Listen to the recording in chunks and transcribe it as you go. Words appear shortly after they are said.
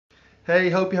Hey,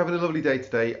 hope you're having a lovely day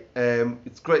today.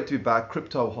 It's great to be back.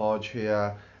 Crypto Hodge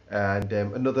here, and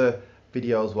another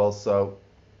video as well. So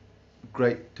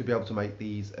great to be able to make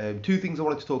these. Two things I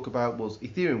wanted to talk about was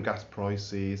Ethereum gas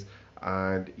prices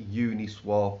and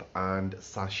Uniswap and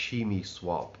Sashimi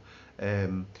swap.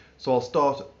 So I'll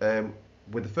start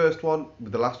with the first one,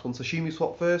 with the last one, Sashimi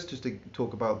swap first, just to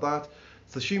talk about that.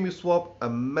 Sashimi Swap,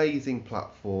 amazing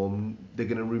platform. They're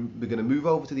gonna move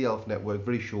over to the ELF network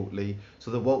very shortly,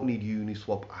 so they won't need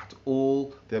Uniswap at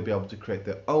all. They'll be able to create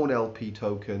their own LP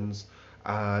tokens,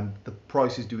 and the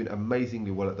price is doing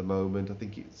amazingly well at the moment. I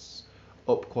think it's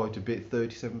up quite a bit,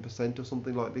 37% or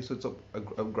something like this. So it's up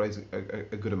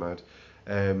a good amount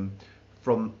um,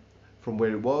 from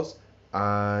where it was.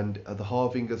 And the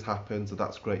halving has happened, so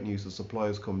that's great news. The supply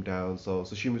has come down, so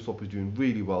Sashimi Swap is doing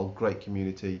really well. Great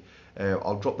community.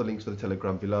 I'll drop the links for the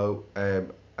Telegram below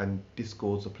and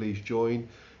Discord, so please join.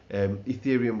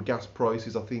 Ethereum gas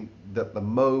prices, I think that at the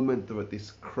moment they're at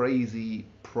this crazy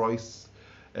price,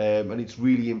 and it's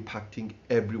really impacting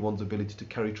everyone's ability to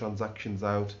carry transactions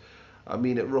out. I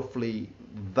mean, at roughly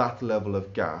that level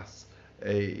of gas,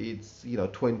 it's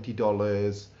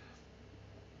 $20,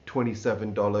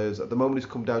 $27 at the moment.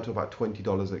 It's come down to about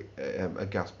 $20 a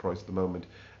gas price at the moment.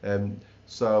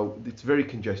 So it's very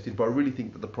congested, but I really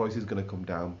think that the price is going to come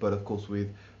down. But of course,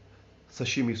 with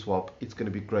Sashimi Swap, it's going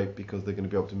to be great because they're going to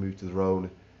be able to move to their own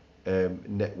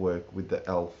network with the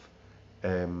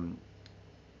um,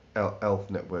 ELF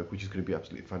network, which is going to be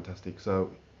absolutely fantastic.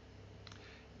 So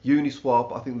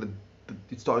Uniswap, I think that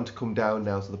it's starting to come down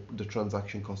now, so the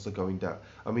transaction costs are going down.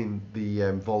 I mean,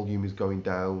 the volume is going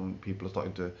down. People are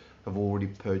starting to have already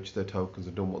purchased their tokens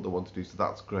and done what they want to do, so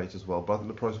that's great as well. But I think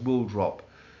the price will drop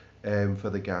for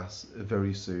the gas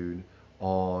very soon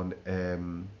on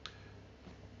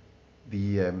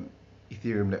the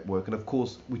Ethereum network, and of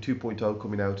course with 2.0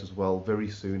 coming out as well very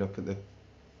soon. I think that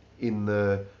in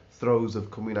the throes of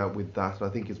coming out with that, and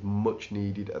I think it's much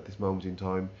needed at this moment in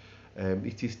time.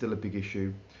 It is still a big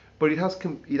issue, but it has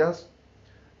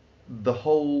the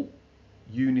whole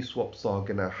Uniswap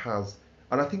saga now has,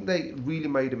 and I think they really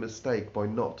made a mistake by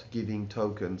not giving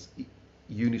tokens,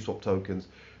 Uniswap tokens,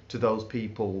 to those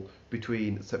people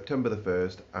between September the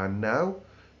 1st and now,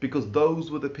 because those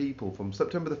were the people from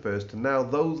September the 1st to now.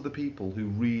 Those are the people who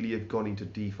really have gone into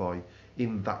DeFi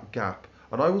in that gap,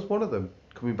 and I was one of them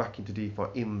coming back into DeFi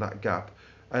in that gap.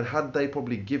 And had they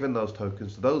probably given those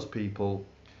tokens to those people,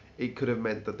 it could have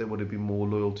meant that there would have been more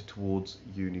loyalty towards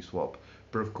Uniswap.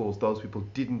 But of course, those people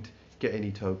didn't get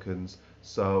any tokens,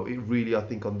 so it really, I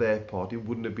think, on their part, it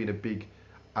wouldn't have been a big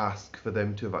ask for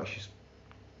them to have actually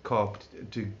carped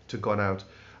to gone out,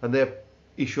 and their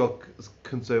issue of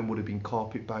concern would have been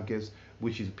carpetbaggers,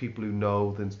 which is people who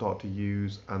know then start to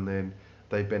use and then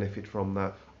they benefit from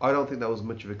that. I don't think that was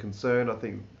much of a concern. I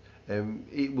think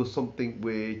it was something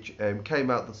which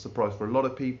came out the surprise for a lot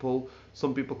of people.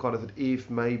 Some people kind of said if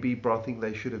maybe, but I think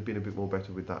they should have been a bit more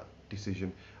better with that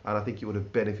decision, and I think it would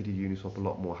have benefited Uniswap a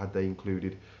lot more had they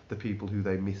included the people who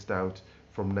they missed out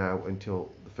from now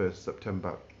until the 1st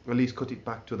September. At least cut it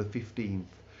back to the 15th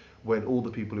when all the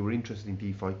people who were interested in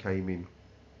DeFi came in.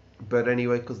 But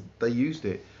anyway, because they used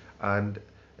it and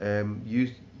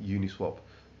used Uniswap.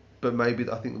 But maybe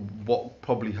I think what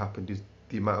probably happened is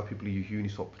the amount of people who use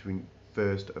Uniswap between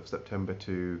 1st of September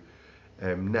to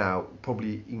now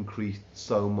probably increased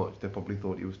so much they probably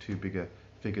thought it was too big a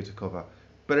figure to cover.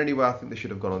 But anyway, I think they should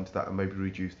have gone on to that and maybe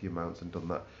reduced the amounts and done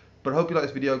that. But I hope you like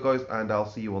this video, guys, and I'll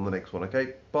see you on the next one.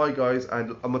 Okay, bye, guys.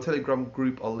 And on my Telegram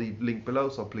group, I'll leave link below,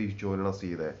 so please join and I'll see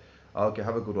you there. Okay,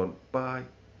 have a good one. Bye.